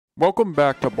Welcome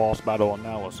back to Boss Battle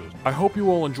Analysis. I hope you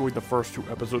all enjoyed the first two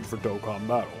episodes for Dokkan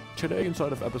Battle. Today,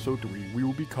 inside of episode 3, we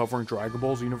will be covering Dragon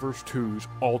Ball Xenoverse 2's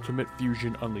Ultimate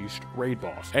Fusion Unleashed raid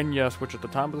boss. And yes, which at the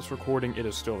time of this recording, it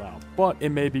is still out, but it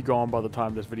may be gone by the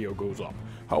time this video goes up.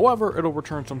 However, it'll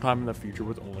return sometime in the future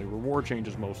with only reward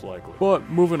changes most likely. But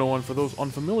moving on, for those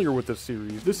unfamiliar with this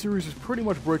series is pretty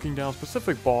much breaking down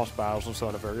specific boss battles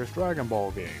inside of various Dragon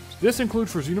Ball games. This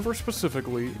includes for Xenoverse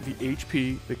specifically, the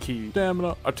HP, the Ki,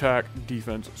 Stamina, Attack,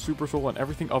 Defense, Super Soul, and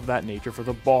everything of that nature for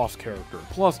the boss character,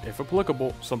 plus, if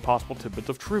applicable, some possible tidbits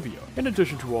of trivia. In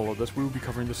addition to all of this, we will be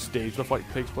covering the stage the fight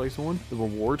takes place on, the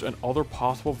rewards, and other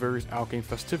possible various outgame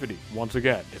festivity, once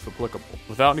again, if applicable.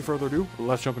 Without any further ado,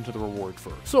 let's jump into the rewards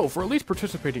first. So, for at least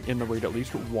participating in the raid at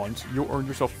least once, you'll earn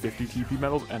yourself 50 TP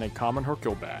medals and a common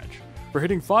Hercule badge. For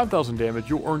hitting 5,000 damage,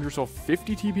 you'll earn yourself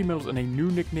 50 TP medals and a new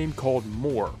nickname called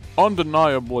More.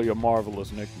 Undeniably a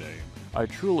marvelous nickname. I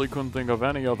truly couldn't think of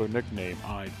any other nickname.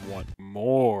 I'd want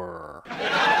more.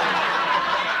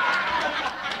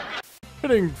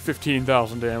 Hitting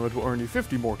 15,000 damage will earn you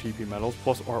 50 more TP medals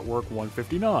plus artwork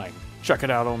 159. Check it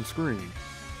out on screen.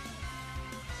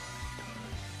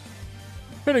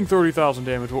 Hitting 30,000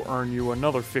 damage will earn you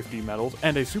another 50 medals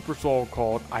and a Super Soul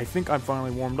called I Think I'm Finally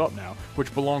Warmed Up Now,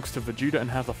 which belongs to Vegeta and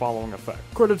has the following effect.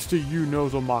 Credits to you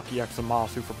Nozomaki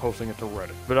Xamasu for posting it to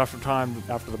Reddit. But after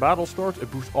the battle starts, it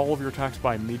boosts all of your attacks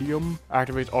by medium,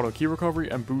 activates auto ki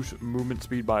recovery, and boosts movement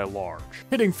speed by large.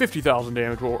 Hitting 50,000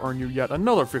 damage will earn you yet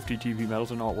another 50 TP medals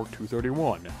and artwork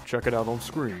 231. Check it out on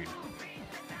screen.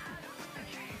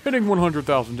 Hitting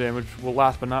 100,000 damage will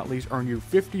last but not least earn you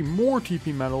 50 more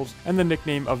TP medals and the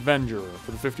nickname Avenger for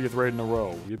the 50th raid in a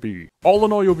row. Yippee. All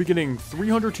in all, you'll be getting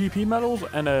 300 TP medals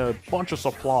and a bunch of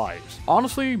supplies.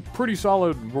 Honestly, pretty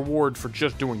solid reward for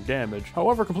just doing damage.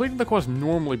 However, completing the quest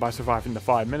normally by surviving the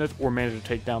 5 minutes or managing to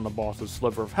take down the boss's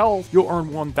sliver of health, you'll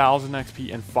earn 1000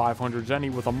 XP and 500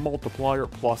 Zenny with a multiplier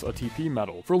plus a TP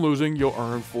medal. For losing, you'll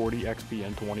earn 40 XP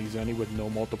and 20 Zenny with no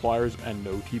multipliers and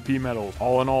no TP medals.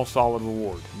 All in all, solid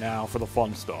reward. Now for the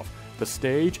fun stuff. The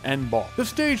stage and boss. The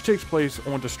stage takes place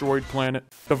on Destroyed Planet,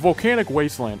 the Volcanic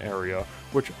Wasteland area,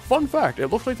 which, fun fact, it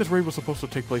looks like this raid was supposed to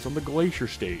take place on the Glacier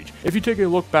stage. If you take a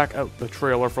look back at the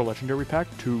trailer for Legendary Pack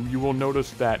 2, you will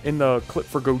notice that in the clip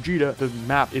for Gogeta, the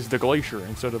map is the Glacier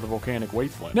instead of the Volcanic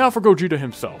Wasteland. Now for Gogeta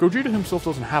himself. Gogeta himself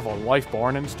doesn't have a life bar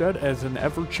and instead has an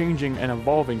ever-changing and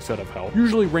evolving set of health,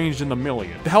 usually ranged in the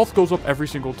million. The health goes up every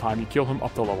single time you kill him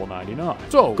up to level 99.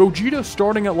 So, Gogeta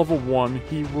starting at level 1,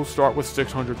 he will start with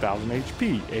 600,000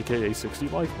 HP, aka 60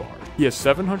 life bars. He has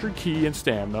 700 Ki and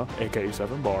Stamina, aka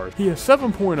 7 bars. He has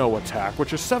 7.0 attack,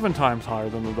 which is 7 times higher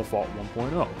than the default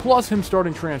 1.0. Plus, him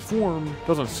starting Transform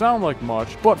doesn't sound like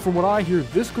much, but from what I hear,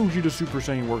 this Gogeta Super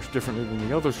Saiyan works differently than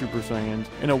the other Super Saiyans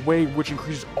in a way which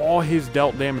increases all his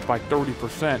dealt damage by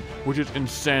 30%, which is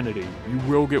insanity. You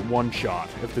will get one shot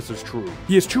if this is true.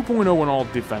 He has 2.0 in all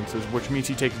defenses, which means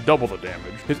he takes double the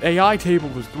damage. His AI table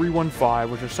is 315,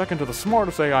 which is second to the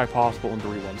smartest AI possible in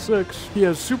 316. He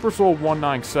has Super Soul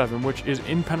 197, which is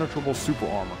impenetrable super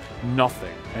armor.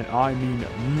 Nothing, and I mean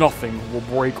nothing, will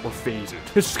break or phase it.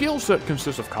 His skill set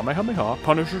consists of Kamehameha,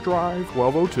 Punisher Drive,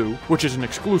 1202, which is an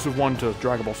exclusive one to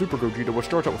Dragon Ball Super Gogeta, which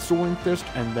starts out with Soaring Fist,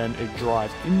 and then it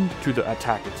drives into the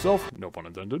attack itself, no pun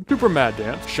intended, Super Mad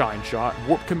Dance, Shine Shot,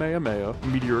 Warp Kamehameha,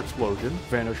 Meteor Explosion,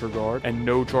 Vanisher Guard, and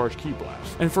No Charge Ki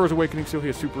Blast. And for his Awakening Seal, he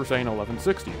has Super Saiyan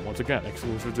 1160, once again,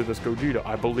 exclusive to this Gogeta.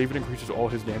 I believe it increases all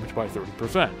his damage by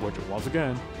 30%, which, once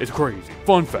again, is crazy.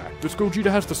 Fun fact, this Gogeta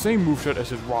has the same moveset as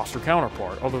his roster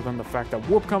counterpart, other than the fact that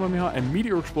Warp Kamehameha and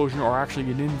Meteor Explosion are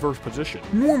actually in inverse position.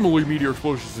 Normally, Meteor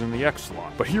Explosion is in the X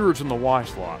slot, but here it's in the Y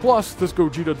slot. Plus, this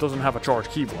Gogeta doesn't have a Charge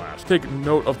Ki Blast. Take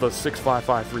note of the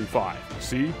 65535.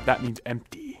 See? That means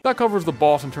empty. That covers the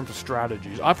boss in terms of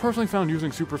strategies. I personally found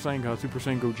using Super Saiyan God, Super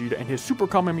Saiyan Gogeta, and his Super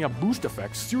Kamehameha boost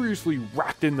effects seriously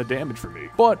racked in the damage for me.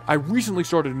 But I recently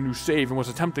started a new save and was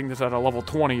attempting this at a level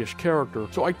 20-ish character,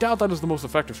 so I doubt that is the most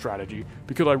effective strategy,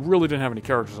 because I really didn't have any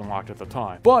characters unlocked at the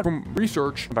time. But from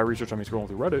research, and by research I mean scrolling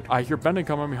through Reddit, I hear Bending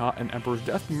Kamehameha and Emperor's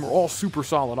Death Beam are all super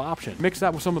solid options. Mix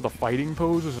that with some of the fighting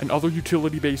poses and other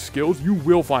utility-based skills, you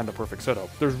will find the perfect setup.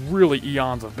 There's really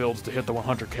eons of builds to hit the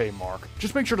 100k mark.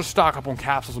 Just make sure to stock up on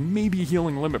capsules and maybe a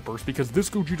healing limit burst, because this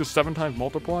Gogeta 7 times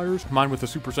multipliers, combined with the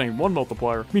Super Saiyan 1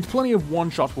 multiplier, means plenty of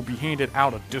one-shots will be handed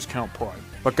out at discount price.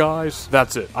 But guys,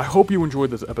 that's it. I hope you enjoyed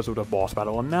this episode of Boss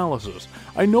Battle Analysis.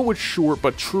 I know it's short,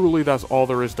 but truly that's all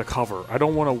there is to cover. I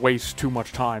don't want to waste too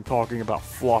much time talking about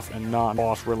fluff and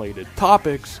non-boss related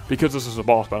topics, because this is a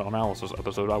Boss Battle Analysis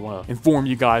episode. I want to inform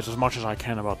you guys as much as I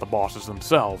can about the bosses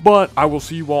themselves. But I will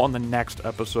see you all in the next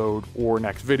episode or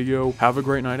next video. Have a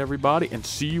great night, everybody, and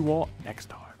see you all next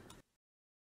time.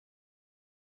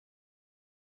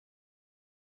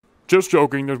 Just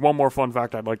joking, there's one more fun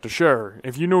fact I'd like to share.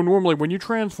 If you know, normally when you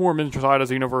transform inside of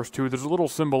Xenoverse 2, there's a little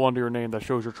symbol under your name that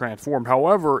shows you're transformed.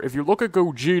 However, if you look at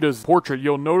Gogeta's portrait,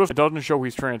 you'll notice it doesn't show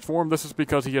he's transformed. This is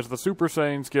because he has the Super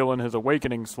Saiyan skill in his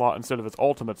Awakening slot instead of his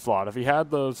Ultimate slot. If he had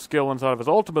the skill inside of his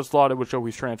Ultimate slot, it would show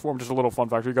he's transformed. Just a little fun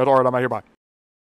fact for you guys. Alright, I'm out here, bye.